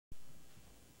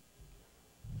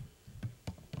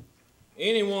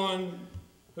anyone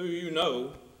who you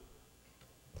know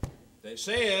that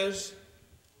says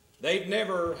they've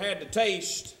never had to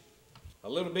taste a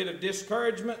little bit of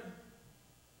discouragement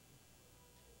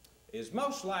is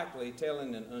most likely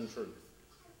telling an untruth.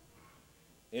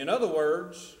 In other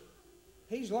words,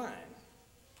 he's lying.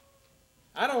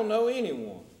 I don't know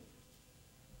anyone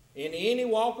in any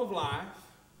walk of life,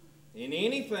 in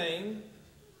anything,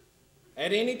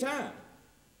 at any time,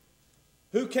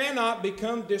 who cannot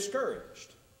become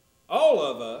discouraged. All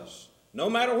of us, no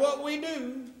matter what we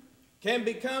do, can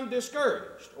become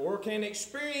discouraged or can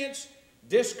experience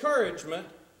discouragement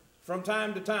from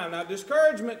time to time. Now,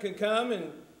 discouragement can come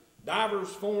in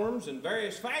diverse forms and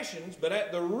various fashions, but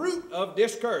at the root of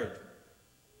discouragement,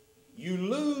 you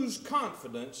lose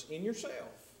confidence in yourself.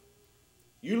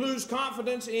 You lose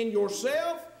confidence in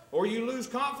yourself, or you lose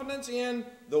confidence in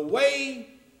the way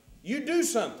you do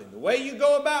something, the way you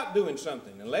go about doing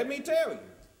something. And let me tell you,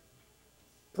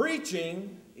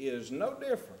 preaching is no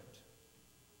different.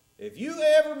 If you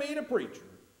ever meet a preacher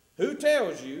who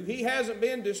tells you he hasn't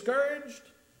been discouraged,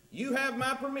 you have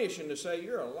my permission to say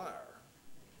you're a liar.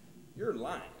 You're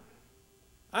lying.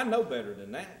 I know better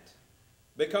than that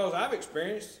because I've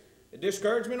experienced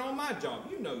discouragement on my job.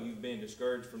 You know you've been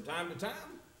discouraged from time to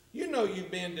time. You know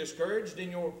you've been discouraged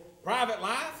in your private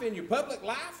life, in your public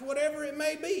life, whatever it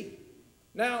may be.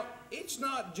 Now, it's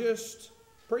not just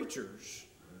preachers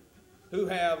who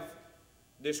have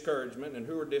discouragement and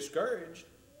who are discouraged.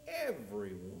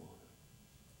 Everyone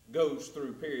goes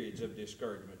through periods of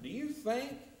discouragement. Do you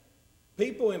think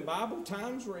people in Bible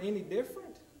times were any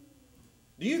different?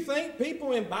 Do you think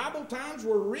people in Bible times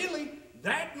were really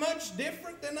that much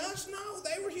different than us? No,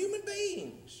 they were human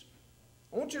beings.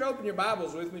 I want you to open your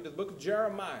Bibles with me to the book of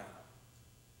Jeremiah.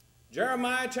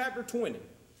 Jeremiah chapter 20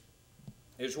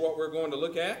 is what we're going to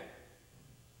look at.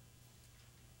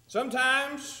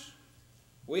 Sometimes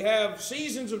we have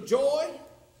seasons of joy,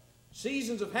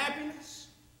 seasons of happiness,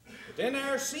 but then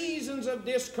there are seasons of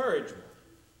discouragement.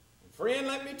 And friend,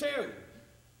 let me tell you,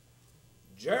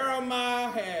 Jeremiah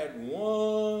had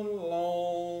one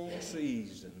long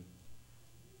season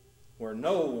where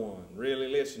no one really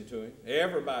listened to him.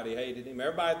 Everybody hated him.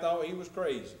 Everybody thought he was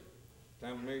crazy.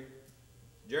 Time for me.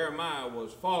 Jeremiah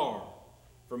was far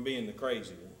from being the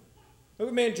crazy one. Look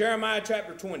at me in Jeremiah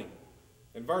chapter 20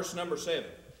 and verse number 7.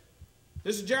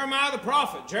 This is Jeremiah the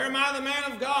prophet, Jeremiah the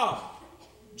man of God,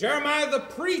 Jeremiah the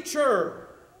preacher.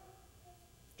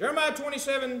 Jeremiah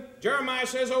 27, Jeremiah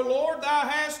says, O Lord, thou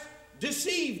hast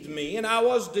deceived me, and I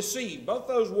was deceived. Both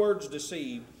those words,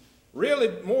 deceived,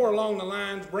 really more along the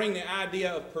lines bring the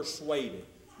idea of persuaded.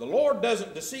 The Lord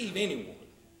doesn't deceive anyone,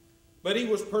 but he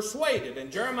was persuaded,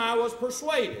 and Jeremiah was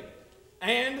persuaded.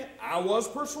 And I was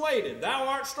persuaded. Thou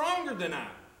art stronger than I,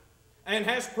 and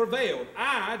hast prevailed.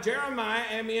 I, Jeremiah,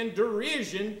 am in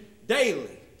derision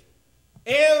daily.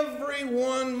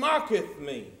 Everyone mocketh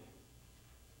me.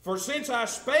 For since I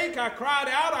spake, I cried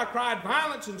out, I cried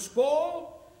violence and spoil,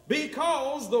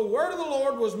 because the word of the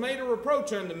Lord was made a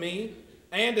reproach unto me,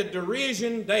 and a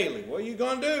derision daily. What are you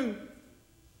going to do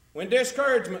when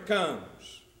discouragement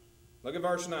comes? Look at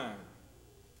verse 9.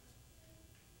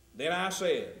 Then I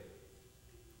said,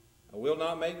 I will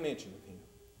not make mention of him.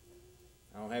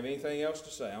 I don't have anything else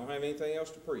to say. I don't have anything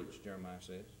else to preach, Jeremiah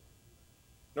says.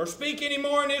 Nor speak any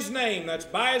more in his name. That's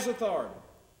by his authority.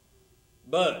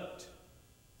 But,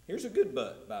 here's a good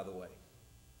but, by the way.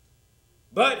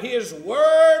 But his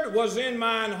word was in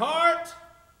mine heart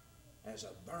as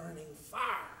a burning fire,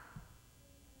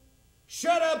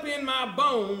 shut up in my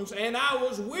bones, and I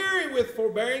was weary with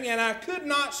forbearing, and I could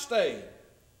not stay.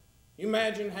 You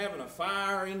imagine having a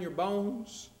fire in your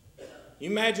bones?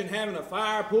 You imagine having a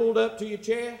fire pulled up to your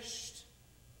chest?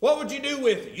 What would you do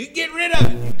with it? You get rid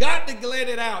of it. You got to let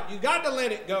it out. You got to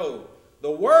let it go.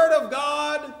 The word of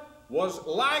God was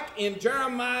like in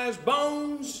Jeremiah's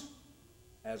bones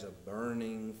as a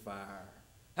burning fire.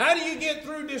 How do you get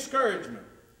through discouragement?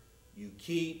 You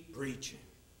keep preaching.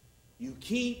 You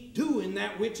keep doing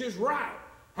that which is right.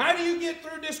 How do you get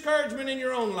through discouragement in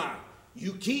your own life?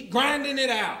 You keep grinding it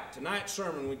out. Tonight's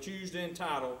sermon we choose to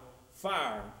entitle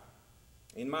Fire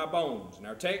in My Bones. And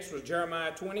our text was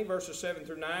Jeremiah 20, verses 7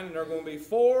 through 9. And there are going to be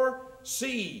 4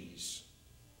 C's,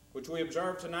 which we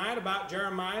observed tonight about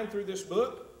Jeremiah and through this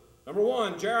book. Number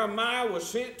 1, Jeremiah was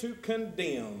sent to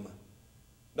condemn.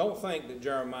 Don't think that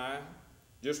Jeremiah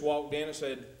just walked in and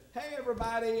said, hey,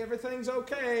 everybody, everything's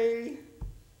okay.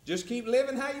 Just keep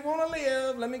living how you want to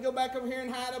live. Let me go back over here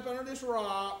and hide up under this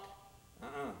rock.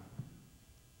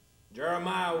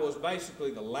 Jeremiah was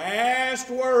basically the last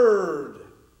word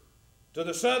to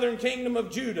the southern kingdom of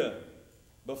Judah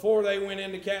before they went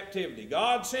into captivity.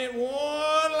 God sent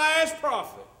one last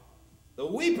prophet, the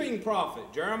weeping prophet,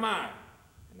 Jeremiah,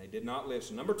 and they did not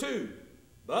listen. Number two,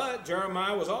 but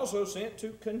Jeremiah was also sent to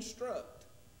construct.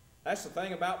 That's the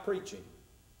thing about preaching.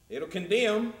 It'll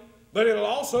condemn, but it'll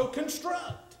also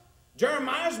construct.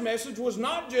 Jeremiah's message was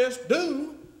not just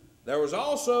do, there was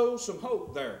also some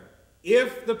hope there,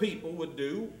 if the people would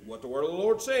do what the word of the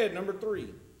Lord said. Number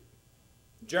three,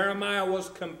 Jeremiah was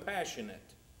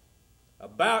compassionate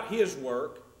about his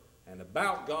work and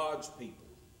about God's people.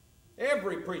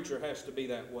 Every preacher has to be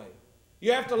that way.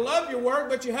 You have to love your work,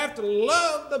 but you have to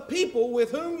love the people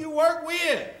with whom you work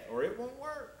with, or it won't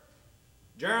work.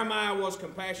 Jeremiah was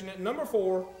compassionate. Number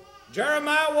four,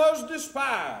 Jeremiah was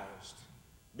despised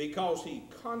because he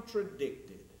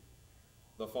contradicted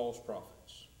the false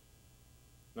prophets.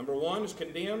 Number one is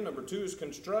condemn. Number two is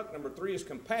construct. Number three is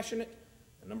compassionate.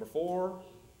 And number four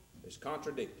is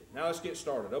contradicted. Now let's get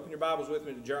started. Open your Bibles with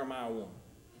me to Jeremiah 1.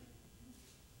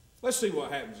 Let's see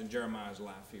what happens in Jeremiah's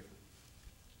life here.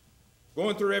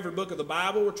 Going through every book of the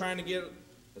Bible, we're trying to get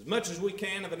as much as we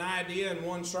can of an idea in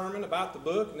one sermon about the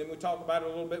book, and then we talk about it a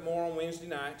little bit more on Wednesday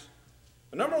nights.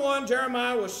 But number one,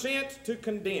 Jeremiah was sent to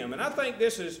condemn, and I think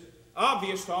this is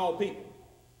obvious to all people.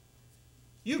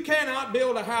 You cannot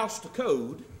build a house to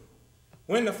code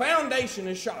when the foundation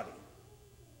is shoddy.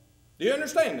 Do you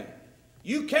understand that?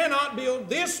 You cannot build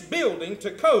this building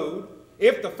to code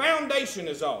if the foundation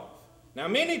is off. Now,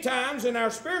 many times in our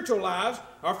spiritual lives,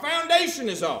 our foundation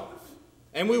is off,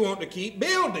 and we want to keep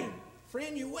building.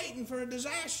 Friend, you're waiting for a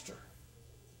disaster.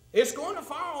 It's going to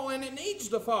fall, and it needs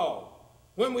to fall.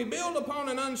 When we build upon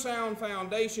an unsound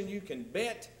foundation, you can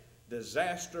bet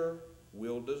disaster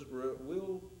will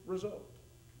result.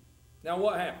 Now,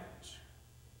 what happens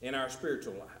in our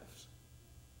spiritual lives?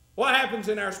 What happens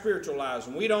in our spiritual lives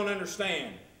when we don't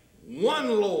understand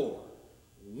one Lord,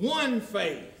 one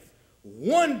faith,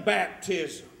 one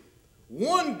baptism,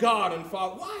 one God and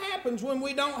Father? What happens when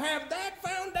we don't have that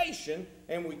foundation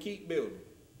and we keep building?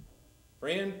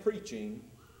 Friend, preaching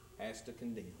has to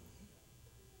condemn.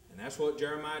 And that's what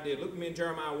Jeremiah did. Look at me in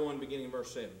Jeremiah 1, beginning in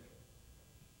verse 7.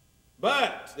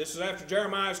 But, this is after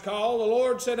Jeremiah's call, the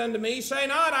Lord said unto me, say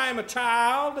not, I am a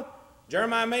child.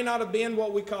 Jeremiah may not have been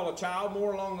what we call a child,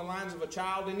 more along the lines of a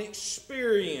child in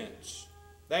experience.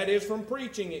 That is from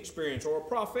preaching experience or a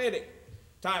prophetic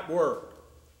type work.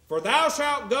 For thou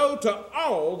shalt go to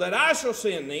all that I shall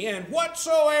send thee, and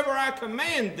whatsoever I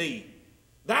command thee,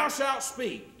 thou shalt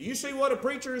speak. Do you see what a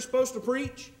preacher is supposed to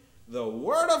preach? The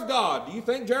Word of God. Do you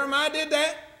think Jeremiah did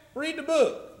that? Read the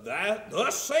book.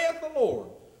 Thus saith the Lord.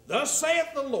 Thus saith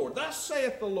the Lord. Thus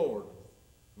saith the Lord.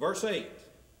 Verse 8.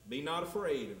 Be not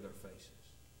afraid of their faces.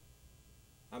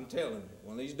 I'm telling you,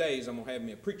 one of these days I'm going to have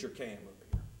me a preacher cam up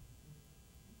here.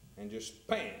 And just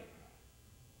pan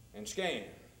and scan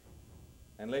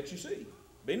and let you see.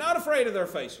 Be not afraid of their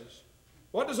faces.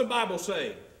 What does the Bible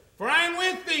say? For I am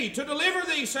with thee to deliver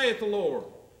thee, saith the Lord.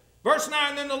 Verse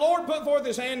 9, then the Lord put forth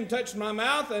his hand and touched my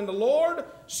mouth, and the Lord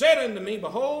said unto me,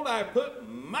 behold, I have put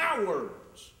my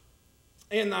words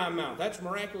in thy mouth. That's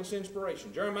miraculous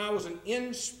inspiration. Jeremiah was an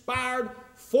inspired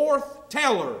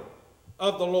forth-teller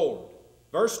of the Lord.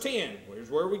 Verse 10,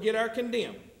 here's where we get our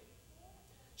condemn.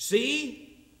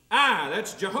 See, I,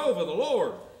 that's Jehovah the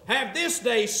Lord, have this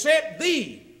day set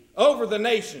thee over the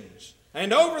nations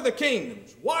and over the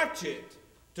kingdoms. Watch it.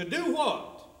 To do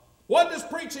what? What does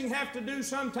preaching have to do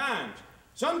sometimes?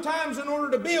 Sometimes in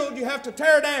order to build, you have to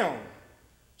tear down.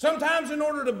 Sometimes in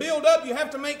order to build up, you have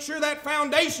to make sure that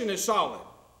foundation is solid.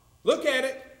 Look at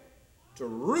it. To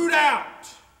root out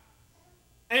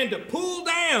and to pull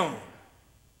down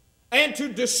and to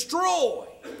destroy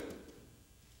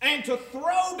and to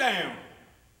throw down.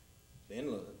 Then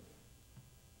look.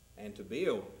 And to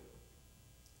build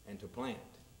and to plant.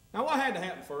 Now what had to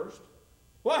happen first?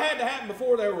 What had to happen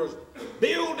before there was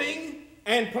building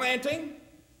and planting?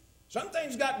 Some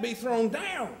things got to be thrown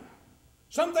down.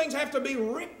 Some things have to be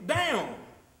ripped down.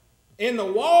 In the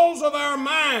walls of our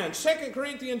minds, 2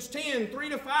 Corinthians 10,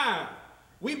 3-5,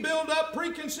 we build up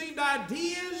preconceived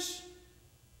ideas,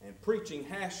 and preaching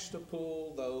has to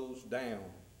pull those down.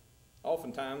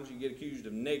 Oftentimes you get accused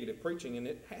of negative preaching, and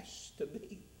it has to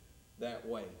be that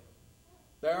way.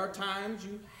 There are times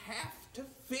you have to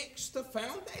fix the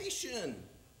foundation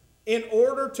in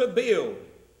order to build.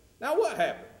 Now what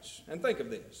happens? And think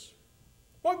of this.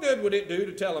 What good would it do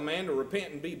to tell a man to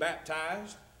repent and be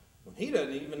baptized when he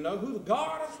doesn't even know who the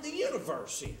God of the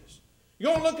universe is?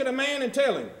 You're going to look at a man and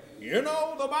tell him, you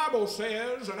know the Bible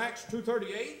says in Acts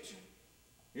 2:38,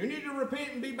 you need to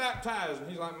repent and be baptized.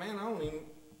 And he's like, man, I don't even,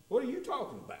 what are you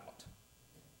talking about?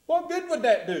 What good would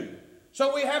that do?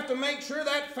 So we have to make sure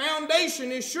that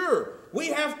foundation is sure. We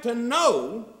have to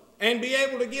know and be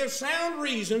able to give sound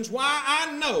reasons why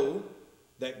I know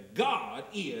that God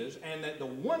is, and that the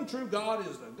one true God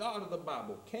is the God of the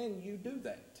Bible. Can you do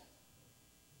that?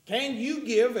 Can you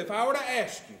give, if I were to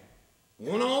ask you,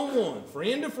 one-on-one,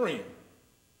 friend to friend,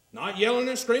 not yelling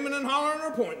and screaming and hollering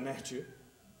or pointing at you,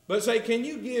 but say, can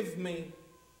you give me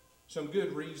some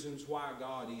good reasons why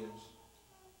God is?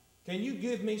 Can you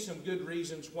give me some good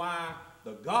reasons why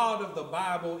the God of the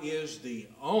Bible is the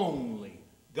only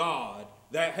God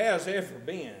that has ever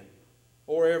been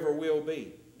or ever will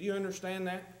be? Do you understand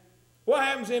that? What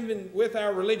happens even with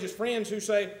our religious friends who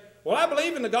say, well, I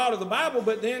believe in the God of the Bible,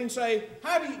 but then say,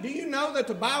 do you know that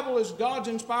the Bible is God's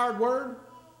inspired word?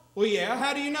 Well, yeah,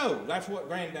 how do you know? That's what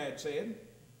Granddad said.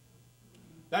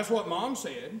 That's what Mom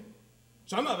said.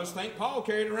 Some of us think Paul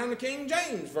carried around the King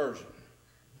James Version,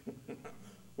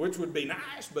 which would be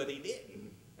nice, but he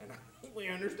didn't. And I think we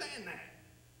understand that.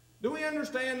 Do we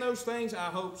understand those things? I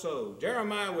hope so.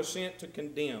 Jeremiah was sent to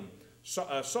condemn.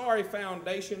 A sorry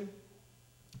foundation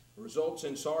results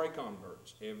in sorry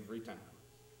converts every time.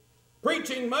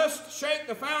 Preaching must shake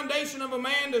the foundation of a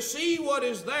man to see what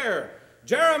is there.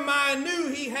 Jeremiah knew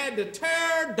he had to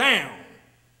tear down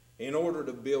in order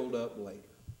to build up later.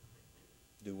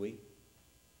 Do we?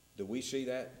 Do we see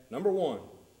that? Number one,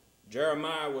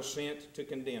 Jeremiah was sent to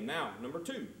condemn. Now, number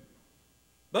two,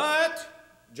 but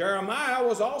Jeremiah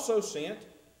was also sent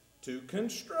to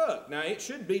construct. Now, it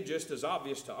should be just as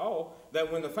obvious to all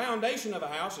that when the foundation of a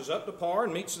house is up to par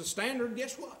and meets the standard,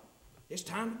 guess what? It's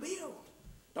time to build.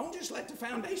 Don't just let the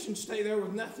foundation stay there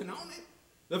with nothing on it.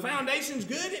 The foundation's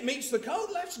good, it meets the code,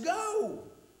 let's go.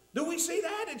 Do we see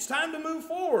that? It's time to move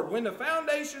forward. When the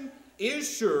foundation is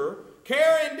sure,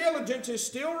 care and diligence is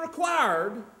still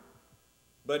required,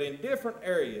 but in different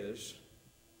areas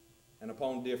and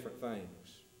upon different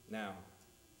things. Now,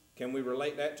 can we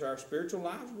relate that to our spiritual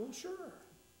lives? Well, sure.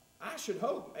 I should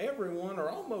hope everyone or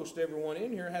almost everyone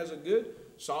in here has a good,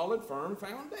 solid, firm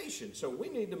foundation. So we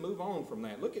need to move on from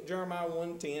that. Look at Jeremiah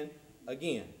 1:10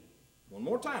 again. One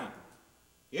more time.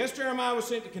 Yes, Jeremiah was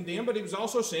sent to condemn, but he was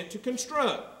also sent to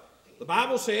construct. The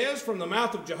Bible says, from the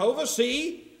mouth of Jehovah,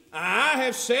 see, I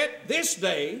have this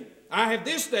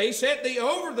day set thee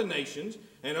over the nations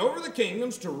and over the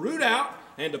kingdoms to root out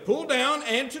and to pull down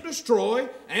and to destroy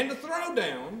and to throw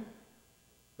down.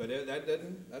 But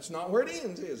that's not where it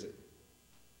ends, is it?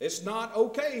 It's not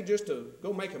okay just to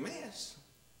go make a mess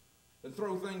and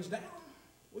throw things down.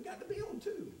 We got to build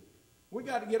too. We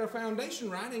got to get our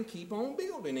foundation right and keep on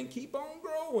building and keep on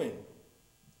growing.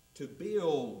 To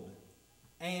build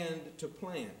and to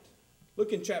plant.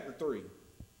 Look in chapter 3,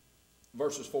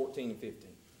 verses 14 and 15.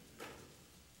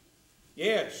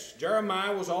 Yes,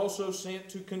 Jeremiah was also sent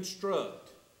to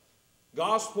construct.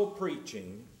 Gospel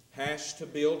preaching has to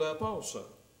build up also.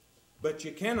 But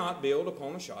you cannot build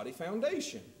upon a shoddy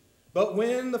foundation. But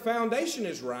when the foundation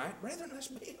is right, brethren, let's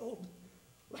build.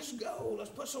 Let's go. Let's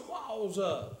put some walls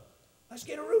up. Let's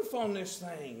get a roof on this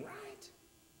thing, right?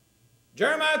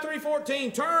 Jeremiah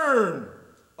 3:14, turn,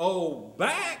 O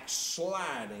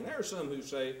backsliding. There are some who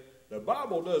say the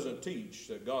Bible doesn't teach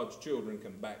that God's children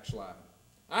can backslide.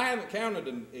 I haven't counted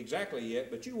them exactly yet,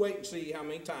 but you wait and see how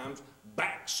many times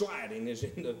backsliding is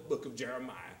in the book of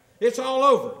Jeremiah. It's all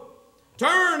over.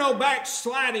 Turn, O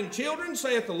backsliding children,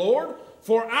 saith the Lord,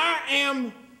 for I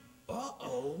am,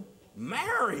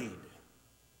 married.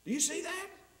 Do you see that?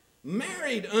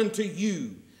 Married unto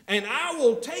you, and I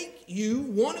will take you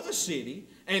one of a city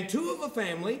and two of a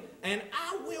family, and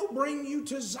I will bring you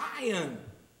to Zion.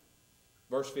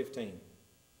 Verse 15.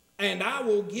 And I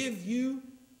will give you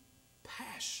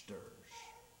pastors.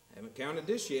 Haven't counted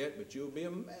this yet, but you'll be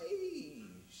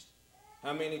amazed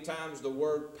how many times the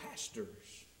word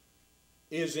pastors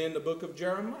is in the book of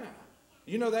Jeremiah.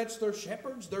 You know that's their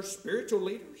shepherds, their spiritual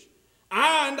leaders.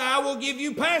 And I will give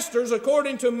you pastors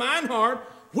according to mine heart,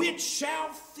 which shall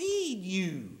feed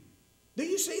you. Do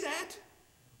you see that?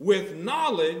 With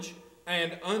knowledge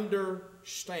and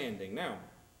understanding. Now,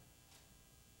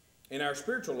 in our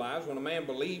spiritual lives, when a man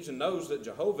believes and knows that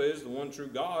Jehovah is the one true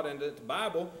God and that the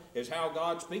Bible is how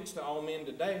God speaks to all men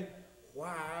today,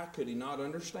 why could he not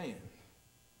understand?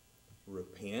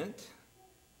 Repent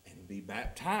and be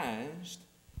baptized,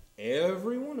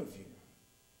 every one of you,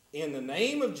 in the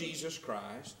name of Jesus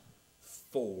Christ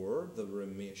for the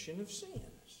remission of sins.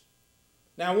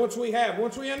 Now, once we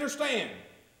understand,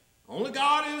 only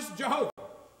God is Jehovah.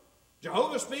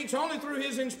 Jehovah speaks only through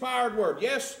his inspired word.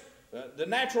 Yes, the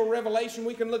natural revelation,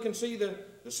 we can look and see the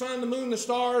sun, the moon, the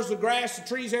stars, the grass, the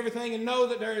trees, everything, and know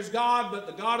that there is God, but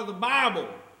the God of the Bible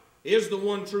is the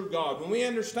one true God. When we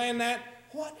understand that,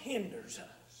 what hinders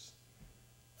us?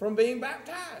 from being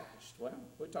baptized? Well,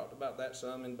 we talked about that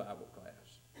some in Bible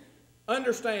class.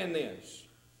 Understand this.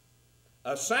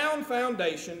 A sound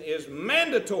foundation is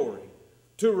mandatory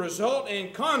to result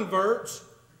in converts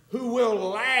who will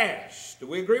last. Do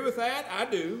we agree with that? I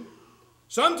do.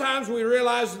 Sometimes we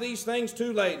realize these things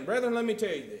too late. And brethren, let me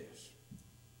tell you this.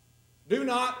 Do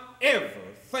not ever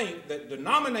think that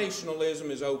denominationalism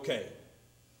is okay.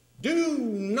 Do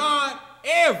not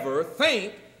ever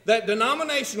think that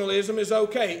denominationalism is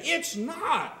okay. It's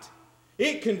not.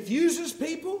 It confuses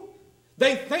people.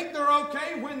 They think they're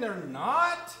okay when they're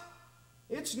not.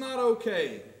 It's not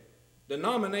okay.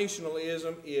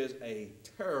 Denominationalism is a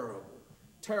terrible,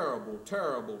 terrible,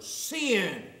 terrible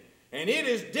sin. And it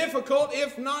is difficult,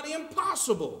 if not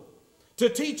impossible, to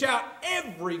teach out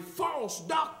every false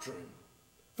doctrine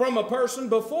from a person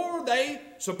before they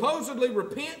supposedly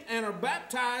repent and are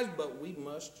baptized, but we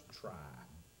must try.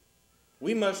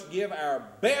 We must give our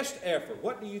best effort.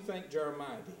 What do you think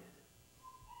Jeremiah did?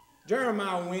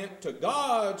 Jeremiah went to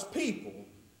God's people,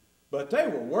 but they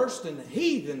were worse than the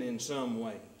heathen in some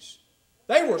ways.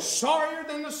 They were sorrier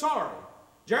than the sorry.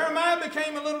 Jeremiah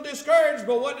became a little discouraged,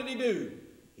 but what did he do?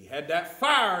 He had that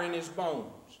fire in his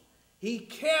bones. He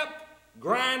kept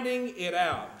grinding it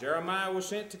out. Jeremiah was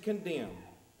sent to condemn.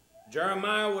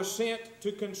 Jeremiah was sent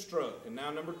to construct. And now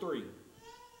number 3.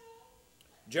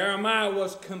 Jeremiah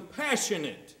was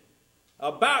compassionate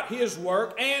about his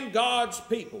work and God's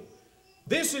people.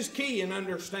 This is key in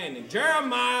understanding.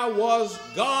 Jeremiah was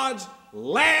God's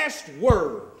last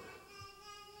word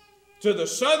to the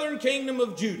southern kingdom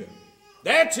of Judah.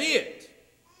 That's it.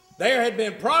 There had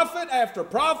been prophet after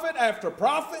prophet after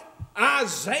prophet.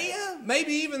 Isaiah,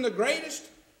 maybe even the greatest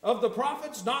of the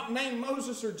prophets, not named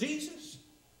Moses or Jesus.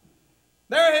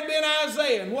 There had been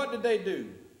Isaiah, and what did they do?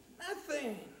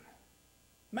 Nothing.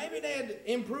 Maybe they had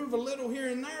to improve a little here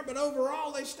and there, but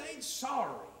overall they stayed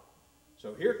sorry.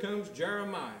 So here comes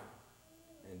Jeremiah.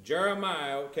 And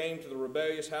Jeremiah came to the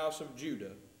rebellious house of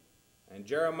Judah. And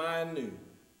Jeremiah knew,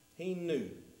 he knew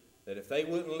that if they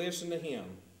wouldn't listen to him,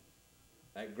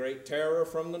 that great terror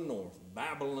from the north,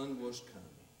 Babylon was coming.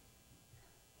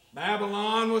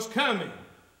 Babylon was coming.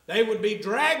 They would be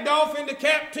dragged off into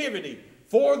captivity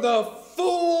for the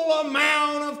full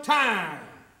amount of time.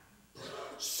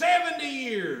 70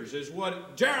 years is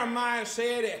what Jeremiah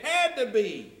said it had to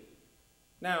be.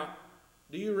 Now,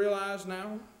 do you realize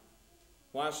now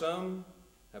why some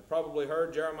have probably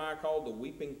heard Jeremiah called the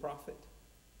weeping prophet?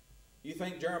 You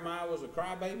think Jeremiah was a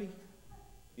crybaby?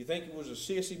 You think he was a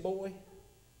sissy boy?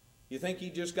 You think he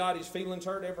just got his feelings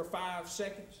hurt every 5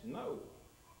 seconds? No.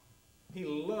 He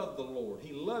loved the Lord.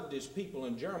 He loved his people,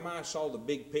 and Jeremiah saw the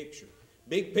big picture.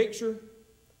 Big picture,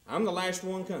 I'm the last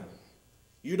one coming.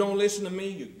 You don't listen to me,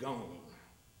 you're gone.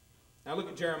 Now look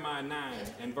at Jeremiah 9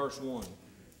 and verse 1.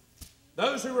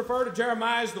 Those who refer to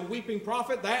Jeremiah as the weeping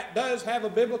prophet, that does have a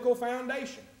biblical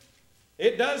foundation.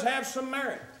 It does have some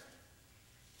merit.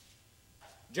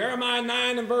 Jeremiah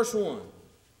 9 and verse 1.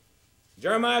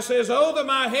 Jeremiah says, "Oh, that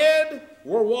my head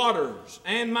were waters,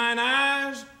 and mine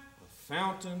eyes a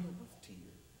fountain of tears,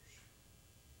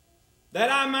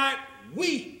 that I might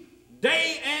weep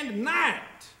day and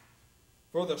night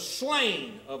for the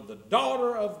slain of the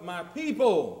daughter of my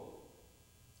people."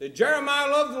 Did Jeremiah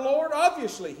love the Lord?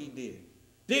 Obviously he did.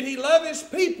 Did he love his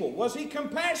people? Was he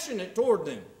compassionate toward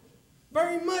them?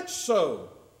 Very much so.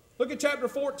 Look at chapter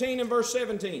 14 and verse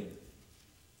 17.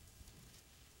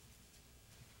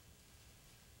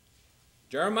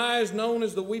 Jeremiah is known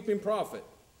as the weeping prophet.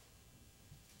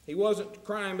 He wasn't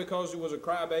crying because he was a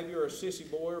crybaby or a sissy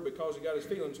boy or because he got his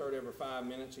feelings hurt every 5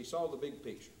 minutes. He saw the big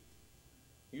picture.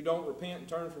 You don't repent and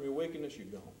turn from your wickedness, you're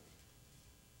gone.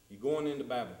 You're going into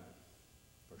Babylon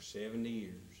for 70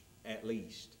 years at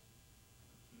least.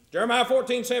 Jeremiah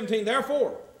 14:17,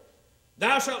 "Therefore,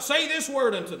 thou shalt say this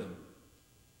word unto them,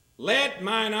 let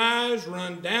mine eyes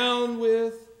run down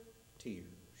with tears,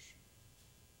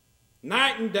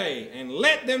 night and day, and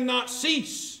let them not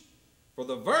cease. For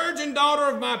the virgin daughter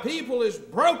of my people is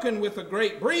broken with a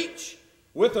great breach,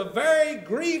 with a very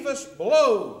grievous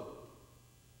blow."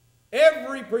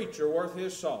 Every preacher worth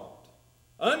his salt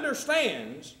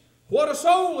understands what a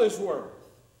soul is worth.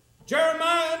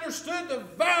 Jeremiah understood the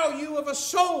value of a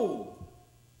soul.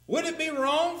 Would it be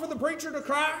wrong for the preacher to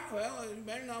cry? Well, you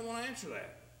may not want to answer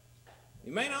that.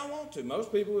 You may not want to.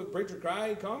 Most people, if the preacher cry,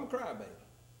 he'd call him a crybaby.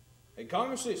 He'd call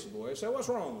him a sissy boy. They'd say, "What's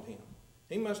wrong with him?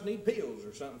 He must need pills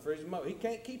or something for his emotion. He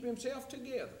can't keep himself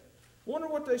together." Wonder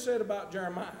what they said about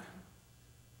Jeremiah.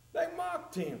 They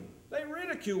mocked him. They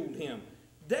ridiculed him.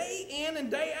 Day in and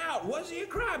day out. Was he a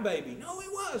crybaby? No, he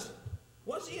wasn't.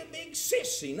 Was he a big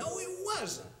sissy? No, he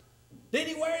wasn't. Did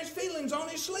he wear his feelings on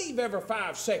his sleeve every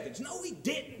 5 seconds? No, he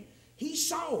didn't. He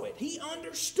saw it. He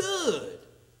understood.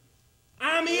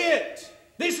 I'm it.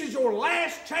 This is your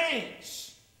last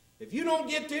chance. If you don't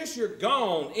get this, you're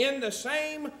gone. In the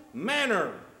same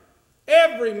manner,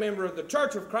 every member of the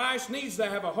Church of Christ needs to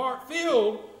have a heart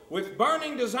filled with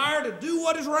burning desire to do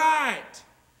what is right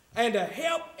and to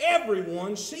help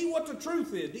everyone see what the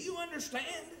truth is. Do you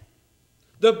understand?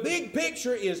 The big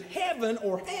picture is heaven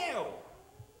or hell.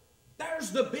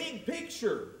 There's the big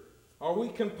picture. Are we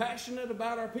compassionate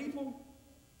about our people?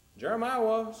 Jeremiah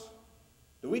was.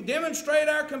 Do we demonstrate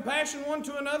our compassion one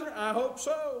to another? I hope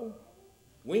so.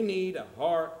 We need a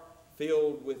heart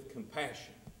filled with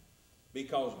compassion,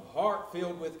 because a heart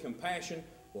filled with compassion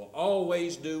will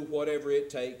always do whatever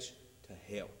it takes to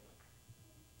help.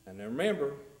 And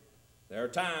remember, there are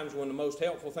times when the most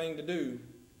helpful thing to do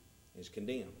is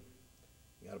condemn.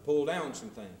 You got to pull down some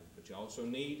things, but you also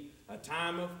need a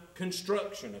time of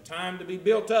construction, a time to be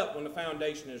built up when the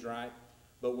foundation is right.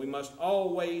 But we must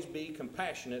always be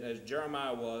compassionate, as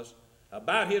Jeremiah was,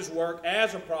 about his work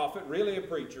as a prophet, really a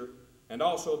preacher, and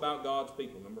also about God's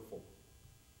people. Number 4.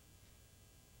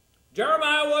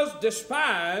 Jeremiah was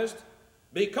despised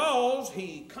because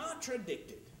he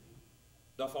contradicted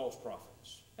the false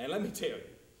prophets. And let me tell you,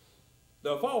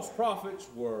 the false prophets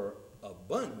were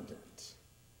abundant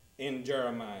in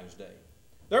Jeremiah's day.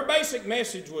 Their basic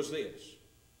message was this: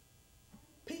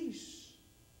 peace,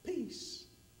 peace.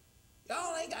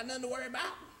 Y'all ain't got nothing to worry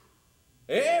about.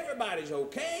 Everybody's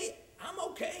okay. I'm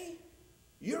okay.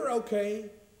 You're okay.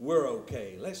 We're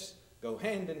okay. Let's go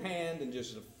hand in hand and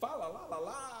just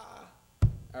fa-la-la-la-la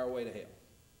our way to hell.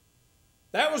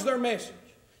 That was their message.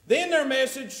 Then their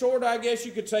message, sort of, I guess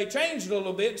you could say, changed a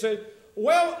little bit and said,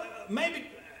 well, maybe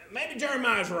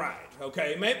Jeremiah's right.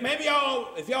 Okay, maybe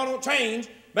y'all, if y'all don't change,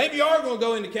 maybe you are going to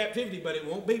go into captivity, but it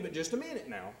won't be but just a minute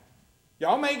now.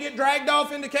 Y'all may get dragged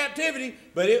off into captivity,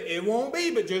 but it won't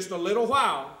be but just a little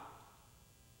while.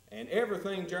 And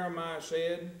everything Jeremiah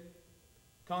said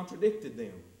contradicted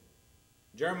them.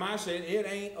 Jeremiah said, it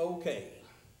ain't okay.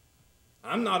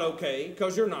 I'm not okay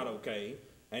because you're not okay.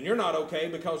 And you're not okay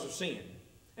because of sin.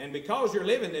 And because you're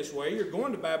living this way, you're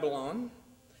going to Babylon.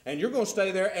 And you're going to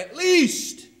stay there at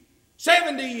least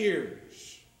 70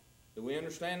 years. Do we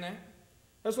understand that?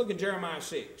 Let's look at Jeremiah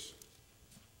 6.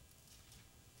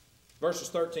 Verses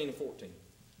 13 and 14.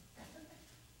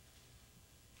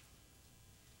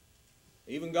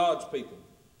 Even God's people,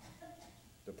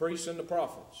 the priests and the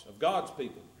prophets of God's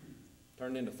people,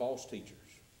 turned into false teachers,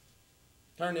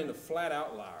 turned into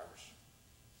flat-out liars.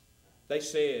 They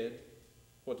said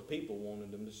what the people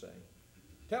wanted them to say.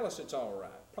 Tell us it's all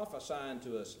right. Prophesying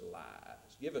to us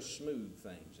lies. Give us smooth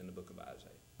things in the book of Isaiah.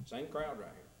 Same crowd right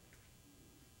here.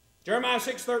 Jeremiah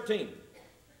 6:13.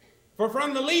 For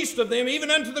from the least of them, even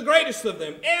unto the greatest of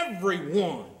them,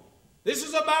 everyone, this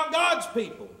is about God's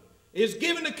people, is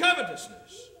given to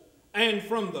covetousness. And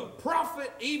from the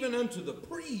prophet even unto the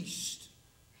priest,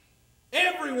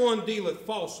 everyone dealeth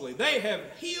falsely. They have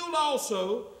healed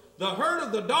also the hurt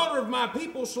of the daughter of my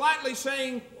people, slightly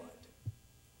saying, what?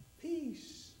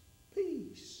 Peace,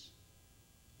 peace.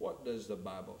 What does the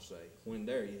Bible say? When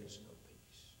there is no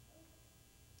peace.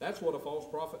 That's what a false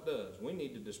prophet does. We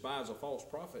need to despise a false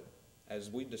prophet as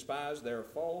we despise their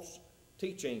false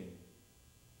teaching.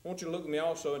 I want you to look at me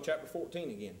also in chapter 14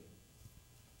 again.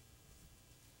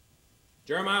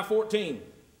 Jeremiah 14,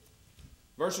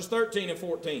 verses 13 and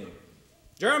 14.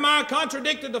 Jeremiah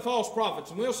contradicted the false prophets,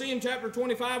 and we'll see in chapter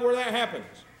 25 where that happens.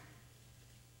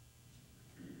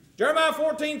 Jeremiah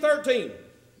 14:13.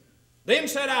 Then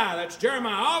said I, that's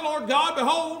Jeremiah, Ah, Lord God,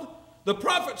 behold, the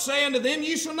prophets say unto them,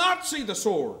 ye shall not see the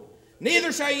sword,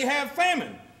 neither shall ye have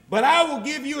famine, but I will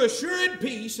give you assured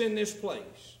peace in this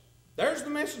place. There's the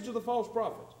message of the false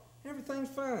prophets. Everything's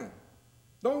fine.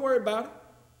 Don't worry about it.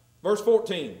 Verse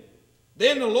 14.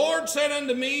 Then the Lord said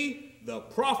unto me, the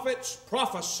prophets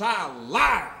prophesy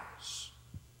lies.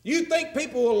 You think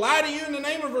people will lie to you in the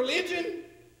name of religion?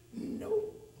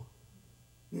 No.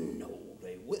 No,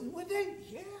 they wouldn't, would they?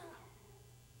 Yeah.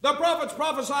 The prophets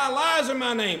prophesy lies in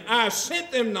my name. I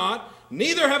sent them not,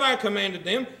 neither have I commanded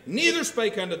them, neither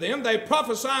spake unto them. They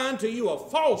prophesy unto you a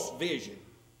false vision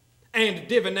and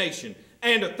divination,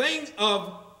 and a thing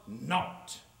of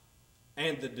naught,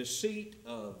 and the deceit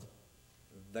of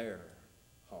their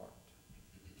heart.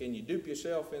 Can you dupe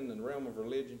yourself in the realm of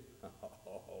religion?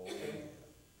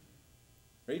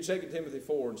 Read 2 Timothy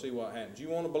 4 and see what happens. You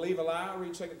want to believe a lie?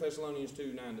 Read 2 Thessalonians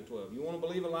 2, 9 to 12. You want to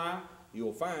believe a lie?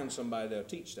 You'll find somebody that'll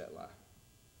teach that lie.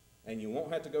 And you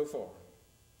won't have to go far.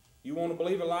 You want to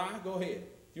believe a lie? Go ahead.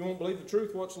 If you want to believe the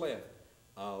truth, what's left?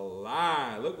 A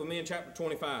lie. Look with me in chapter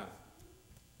 25.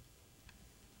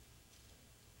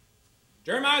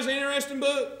 Jeremiah's an interesting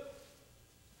book.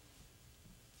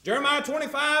 Jeremiah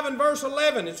 25 and verse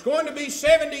 11. It's going to be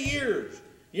 70 years.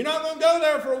 You're not going to go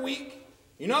there for a week.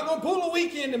 You're not going to pull a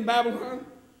weekend in Babylon.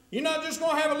 You're not just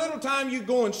going to have a little time. You're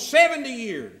going 70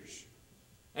 years.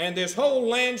 And this whole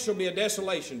land shall be a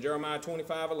desolation. Jeremiah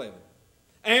 25, 11.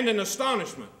 And an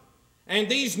astonishment. And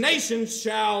these nations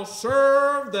shall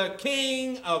serve the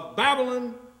king of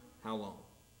Babylon. How long?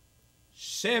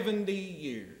 70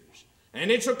 years. And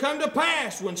it shall come to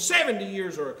pass when 70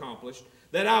 years are accomplished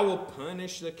that I will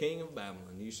punish the king of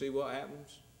Babylon. You see what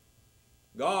happens?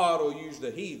 God will use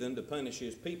the heathen to punish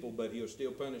his people, but he'll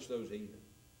still punish those heathen.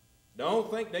 Don't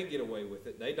think they get away with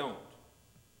it. They don't.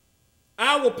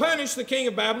 I will punish the king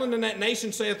of Babylon and that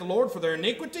nation, saith the Lord, for their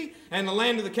iniquity, and the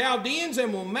land of the Chaldeans,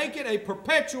 and will make it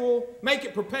perpetual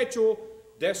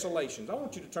desolations. I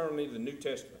want you to turn with me to the New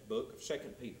Testament book of 2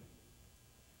 Peter.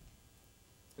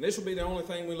 And this will be the only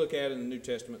thing we look at in the New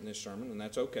Testament in this sermon, and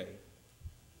that's okay.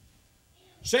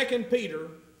 2 Peter,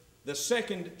 the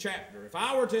second chapter. If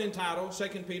I were to entitle 2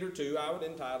 Peter 2, I would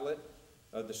entitle it,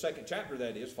 the second chapter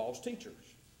that is, False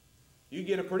Teachers. You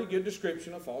get a pretty good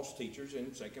description of false teachers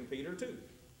in 2 Peter 2.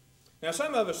 Now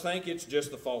some of us think it's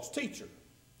just the false teacher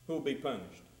who will be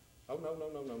punished. Oh, no.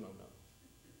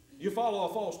 You follow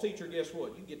a false teacher, guess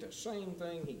what? You get the same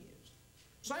thing he is.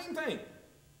 Same thing.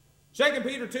 2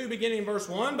 Peter 2, beginning in verse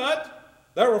 1, but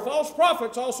there were false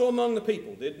prophets also among the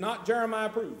people. Did not Jeremiah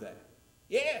prove that?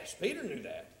 Yes, Peter knew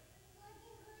that.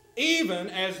 Even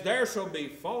as there shall be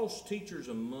false teachers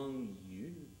among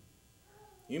you.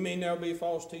 You mean there'll be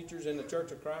false teachers in the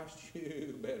church of Christ?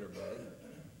 You better believe.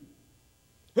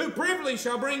 Who privily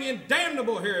shall bring in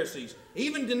damnable heresies,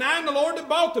 even denying the Lord that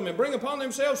bought them, and bring upon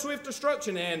themselves swift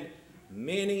destruction, and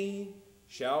many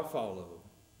shall follow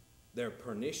their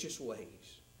pernicious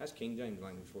ways. That's King James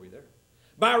language for you there.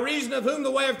 By reason of whom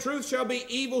the way of truth shall be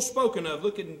evil spoken of.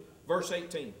 Look in verse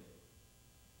 18.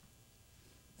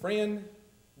 Friend,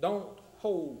 don't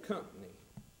hold company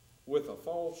with a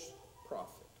false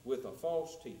prophet, with a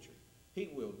false teacher.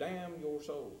 He will damn your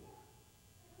soul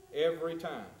every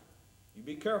time. You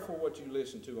be careful what you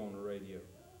listen to on the radio.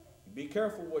 You be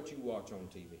careful what you watch on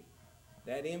TV.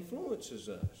 That influences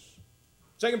us.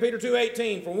 2 Peter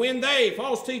 2:18, for when they,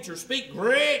 false teachers, speak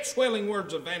great swelling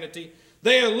words of vanity,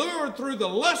 they allure through the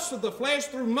lusts of the flesh,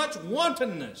 through much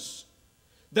wantonness,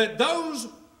 that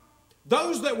those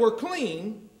that were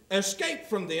clean escaped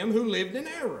from them who lived in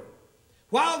error,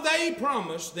 while they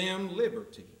promised them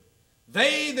liberty.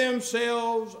 They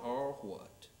themselves are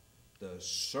what? The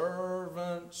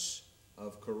servants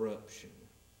of corruption.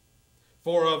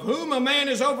 For of whom a man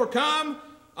is overcome,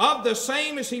 of the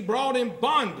same is he brought in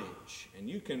bondage. And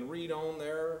you can read on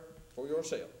there for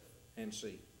yourself and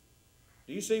see.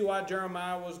 Do you see why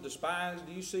Jeremiah was despised?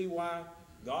 Do you see why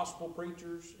gospel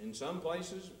preachers in some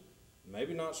places,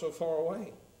 maybe not so far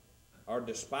away, are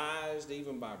despised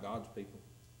even by God's people?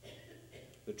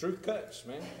 The truth cuts,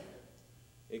 man.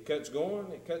 It cuts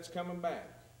going, it cuts coming back.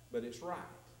 But it's right.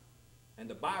 And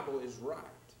the Bible is right.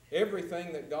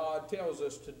 Everything that God tells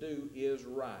us to do is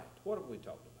right. What have we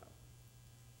talked about?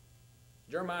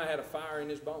 Jeremiah had a fire in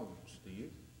his bones. Do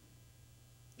you?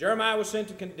 Jeremiah was sent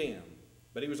to condemn,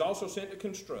 but he was also sent to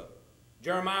construct.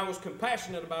 Jeremiah was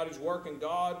compassionate about his work in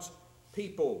God's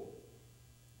people.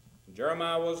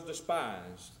 Jeremiah was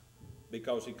despised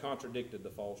because he contradicted the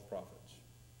false prophets.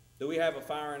 Do we have a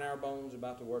fire in our bones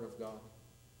about the Word of God?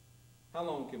 How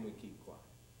long can we keep quiet?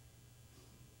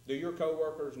 Do your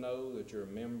co-workers know that you're a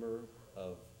member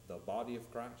of the body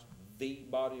of Christ? The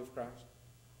body of Christ?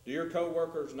 Do your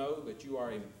co-workers know that you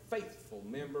are a faithful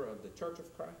member of the church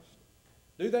of Christ?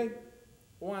 Do they?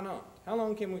 Why not? How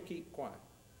long can we keep quiet?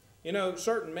 You know,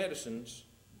 certain medicines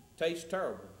taste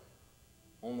terrible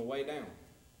on the way down,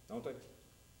 don't they?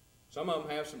 Some of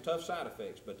them have some tough side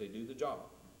effects, but they do the job.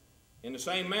 In the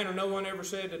same manner, no one ever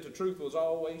said that the truth was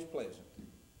always pleasant,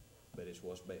 but it's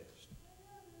what's best.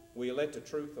 Will you let the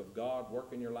truth of God work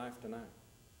in your life tonight?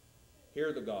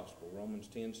 Hear the gospel, Romans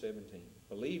 10:17.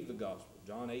 Believe the gospel,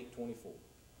 John 8:24.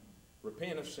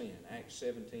 Repent of sin, Acts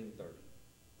 17:30.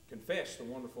 Confess the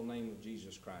wonderful name of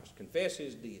Jesus Christ. Confess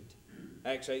his deity,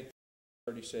 Acts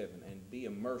 8:37. And be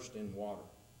immersed in water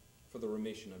for the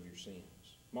remission of your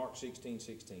sins. Mark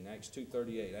 16:16, Acts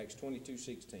 2:38, Acts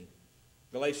 22:16.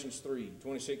 Galatians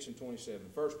 3:26 and 27.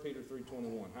 1 Peter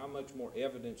 3:21. How much more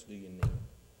evidence do you need?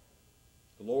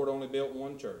 The Lord only built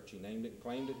one church. He named it and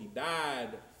claimed it. He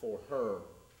died for her.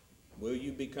 Will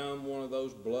you become one of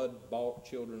those blood-bought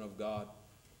children of God?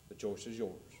 The choice is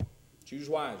yours. Choose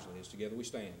wisely as together we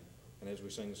stand and as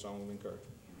we sing the song of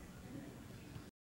encouragement.